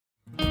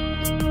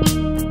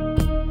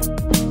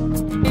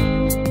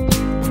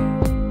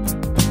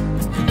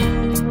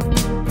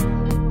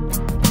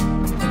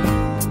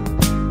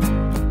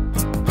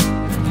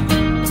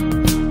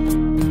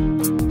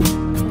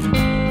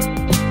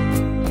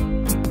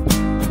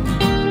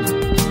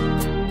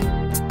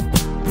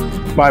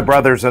My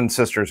brothers and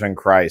sisters in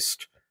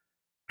Christ,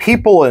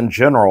 people in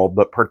general,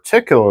 but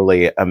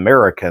particularly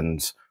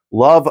Americans,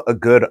 love a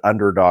good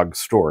underdog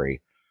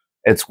story.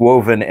 It's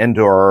woven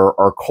into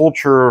our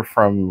culture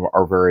from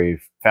our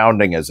very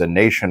founding as a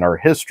nation, our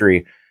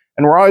history,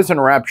 and we're always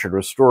enraptured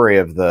with the story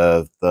of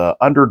the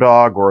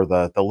underdog or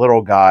the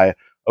little guy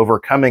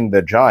overcoming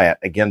the giant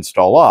against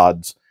all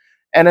odds.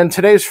 And in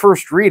today's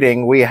first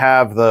reading, we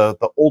have the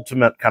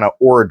ultimate kind of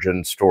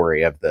origin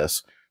story of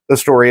this, the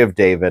story of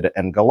David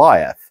and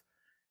Goliath.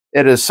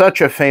 It is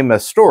such a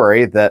famous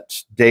story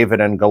that David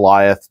and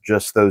Goliath,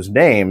 just those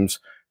names,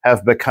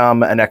 have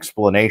become an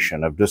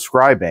explanation of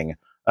describing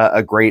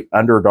a great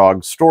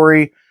underdog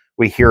story.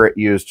 We hear it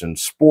used in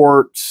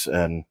sports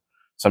and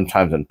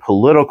sometimes in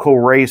political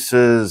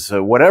races,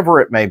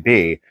 whatever it may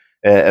be.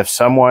 If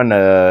someone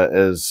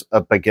is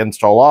up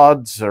against all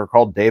odds, they're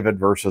called David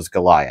versus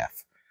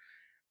Goliath.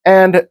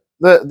 And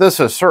this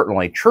is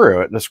certainly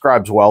true. It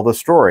describes well the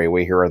story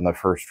we hear in the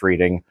first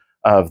reading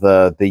of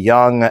the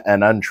young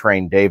and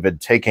untrained David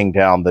taking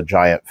down the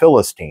giant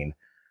Philistine.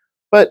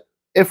 But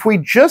if we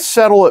just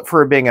settle it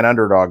for being an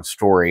underdog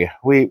story,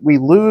 we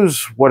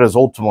lose what is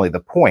ultimately the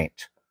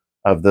point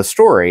of the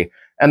story,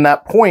 and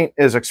that point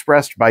is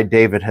expressed by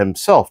David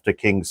himself to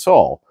King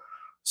Saul.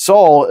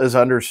 Saul is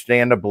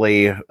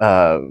understandably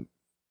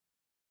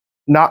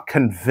not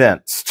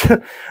convinced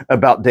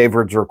about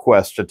David's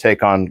request to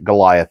take on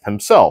Goliath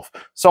himself.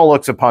 Saul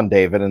looks upon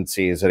David and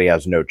sees that he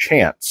has no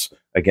chance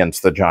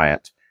against the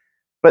giant.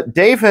 But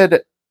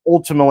David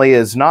ultimately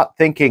is not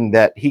thinking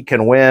that he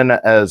can win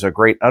as a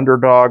great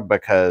underdog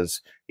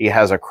because he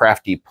has a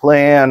crafty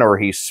plan or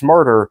he's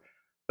smarter,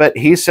 but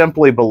he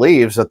simply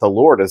believes that the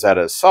Lord is at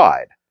his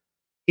side.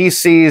 He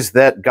sees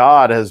that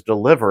God has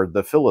delivered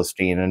the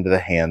Philistine into the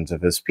hands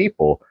of his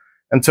people.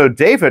 And so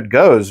David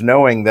goes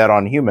knowing that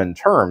on human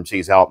terms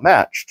he's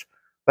outmatched,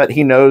 but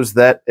he knows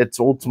that it's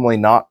ultimately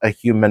not a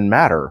human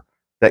matter,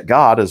 that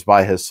God is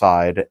by his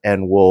side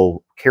and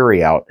will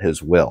carry out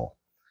his will.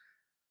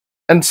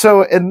 And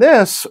so in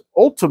this,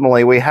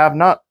 ultimately, we have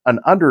not an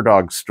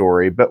underdog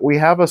story, but we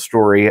have a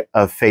story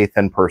of faith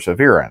and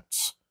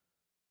perseverance.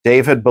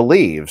 David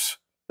believes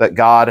that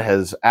God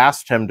has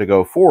asked him to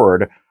go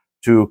forward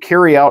to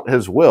carry out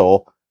his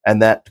will,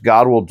 and that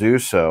God will do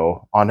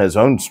so on his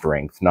own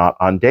strength, not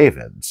on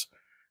David's.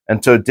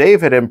 And so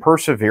David, in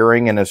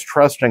persevering in his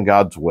trust in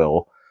God's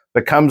will,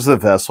 becomes the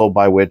vessel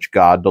by which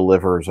God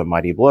delivers a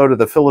mighty blow to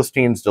the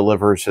Philistines,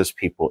 delivers his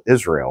people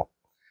Israel.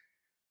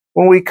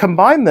 When we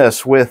combine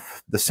this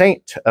with the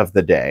saint of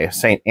the day,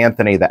 St.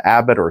 Anthony the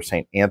Abbot, or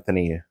St.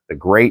 Anthony the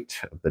Great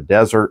of the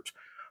Desert,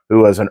 who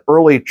was an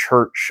early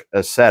church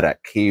ascetic.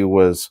 He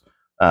was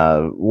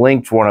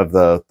linked one of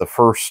the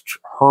first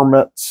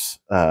hermits,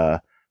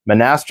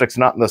 monastics,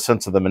 not in the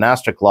sense of the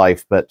monastic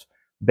life, but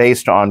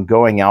based on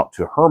going out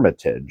to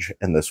hermitage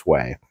in this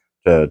way,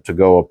 to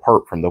go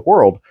apart from the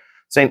world.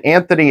 St.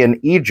 Anthony in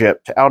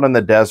Egypt, out in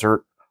the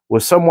desert,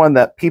 was someone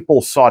that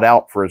people sought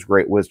out for his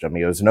great wisdom.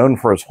 He was known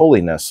for his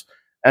holiness,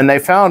 and they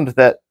found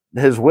that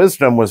his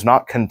wisdom was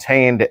not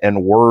contained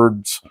in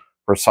words,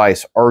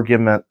 precise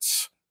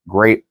arguments,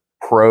 great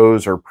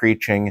prose or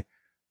preaching,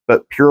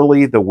 but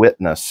purely the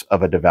witness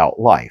of a devout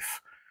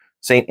life.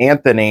 St.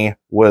 Anthony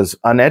was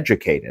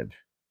uneducated.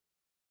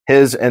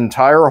 His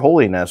entire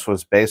holiness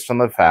was based on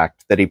the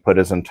fact that he put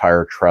his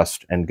entire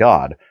trust in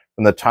God.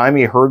 From the time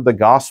he heard the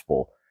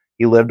gospel,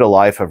 he lived a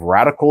life of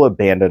radical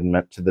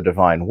abandonment to the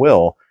divine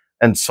will,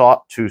 and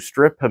sought to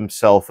strip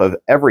himself of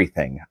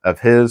everything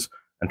of his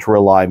and to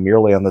rely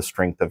merely on the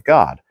strength of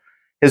God.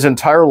 His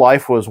entire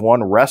life was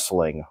one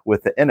wrestling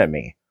with the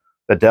enemy.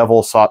 The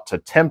devil sought to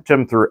tempt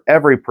him through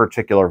every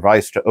particular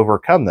vice to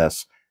overcome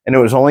this, and it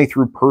was only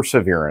through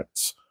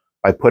perseverance,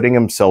 by putting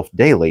himself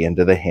daily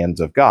into the hands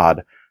of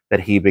God,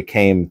 that he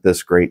became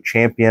this great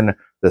champion,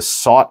 this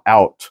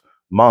sought-out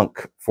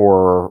monk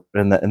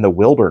in the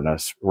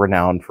wilderness,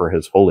 renowned for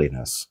his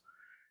holiness.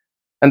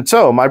 And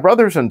so, my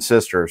brothers and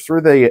sisters,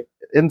 through the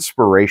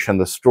inspiration,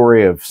 the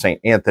story of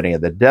St. Anthony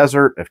of the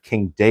Desert, of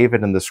King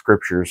David in the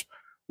scriptures,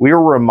 we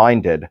are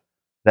reminded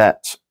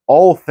that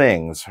all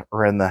things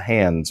are in the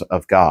hands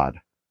of God.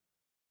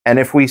 And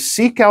if we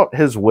seek out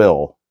his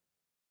will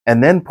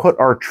and then put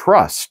our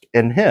trust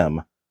in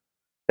him,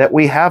 that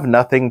we have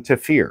nothing to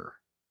fear.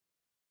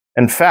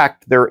 In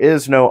fact, there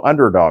is no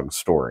underdog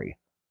story.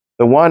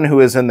 The one who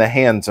is in the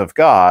hands of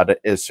God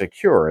is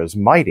secure, is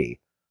mighty,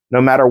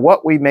 no matter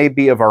what we may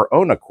be of our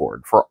own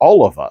accord, for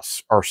all of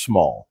us are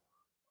small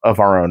of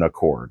our own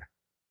accord.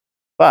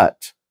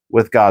 But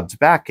with God's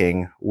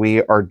backing,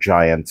 we are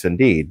giants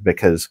indeed,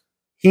 because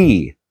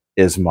he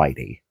is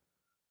mighty.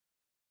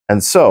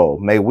 And so,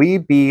 may we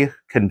be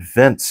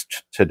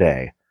convinced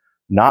today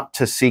not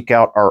to seek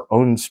out our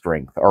own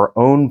strength, our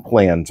own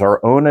plans,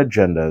 our own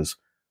agendas,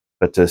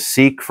 but to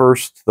seek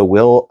first the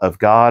will of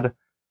God,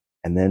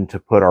 and then to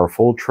put our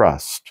full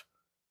trust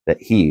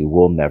that he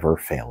will never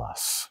fail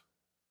us.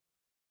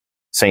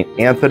 St.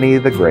 Anthony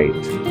the Great,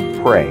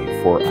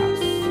 pray for us.